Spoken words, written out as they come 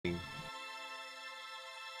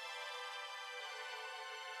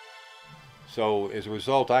So as a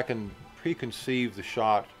result, I can preconceive the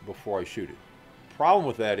shot before I shoot it. Problem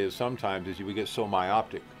with that is sometimes we get so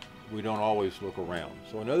myopic, we don't always look around.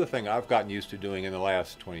 So another thing I've gotten used to doing in the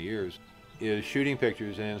last 20 years is shooting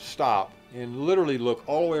pictures and then stop and literally look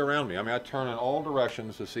all the way around me. I mean, I turn in all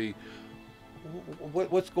directions to see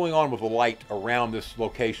what's going on with the light around this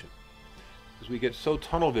location. Because we get so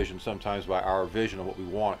tunnel vision sometimes by our vision of what we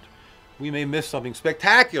want, we may miss something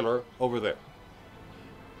spectacular over there.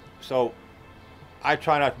 So I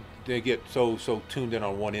try not to get so tuned in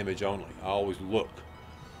on one image only. I always look.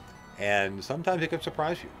 And sometimes it can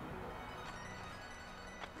surprise you.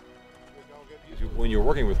 When you're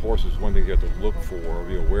working with horses, one thing you have to look for or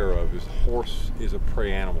be aware of is the horse is a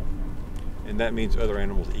prey animal. And that means other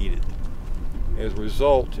animals eat it. As a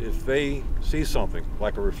result, if they see something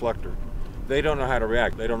like a reflector, they don't know how to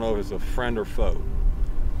react. They don't know if it's a friend or foe.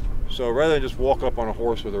 So rather than just walk up on a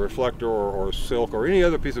horse with a reflector or silk or any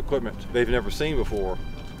other piece of equipment they've never seen before,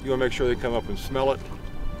 you want to make sure they come up and smell it,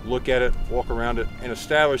 look at it, walk around it, and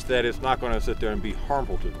establish that it's not going to sit there and be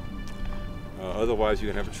harmful to them. Otherwise, you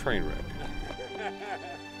can have a train wreck.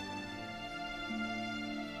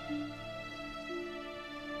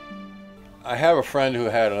 I have a friend who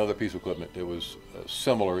had another piece of equipment that was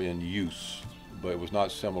similar in use, but it was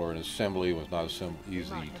not similar in assembly, it was not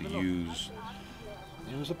easy to use.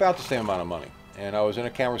 It was about the same amount of money. And I was in a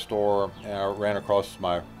camera store and I ran across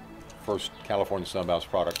my first California Sunbounce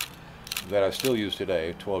product that I still use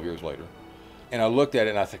today, 12 years later. And I looked at it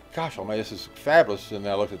and I thought, gosh, oh man, this is fabulous. And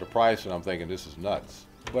then I looked at the price and I'm thinking, this is nuts.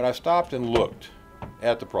 But I stopped and looked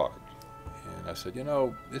at the product. And I said, you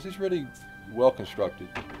know, this is really well constructed.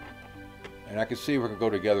 And I could see we could go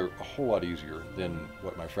together a whole lot easier than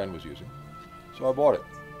what my friend was using. So I bought it.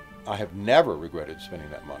 I have never regretted spending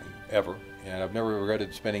that money, ever. And I've never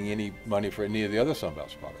regretted spending any money for any of the other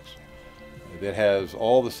Sunbounce products. That has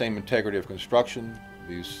all the same integrity of construction,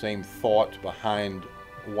 the same thought behind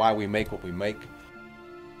why we make what we make.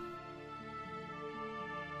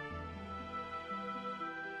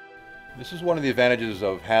 This is one of the advantages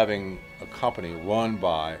of having a company run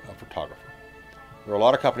by a photographer. There are a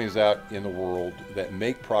lot of companies out in the world that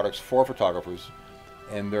make products for photographers,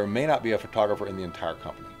 and there may not be a photographer in the entire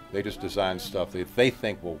company. They just design stuff that they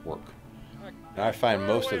think will work. And I find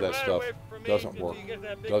most of that stuff doesn't work,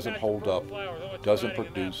 doesn't hold up, doesn't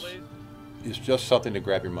produce. It's just something to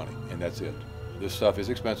grab your money, and that's it. This stuff is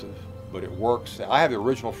expensive, but it works. I have the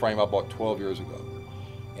original frame I bought 12 years ago,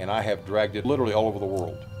 and I have dragged it literally all over the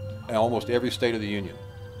world, in almost every state of the union.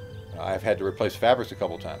 I've had to replace fabrics a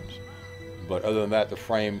couple times, but other than that, the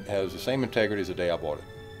frame has the same integrity as the day I bought it.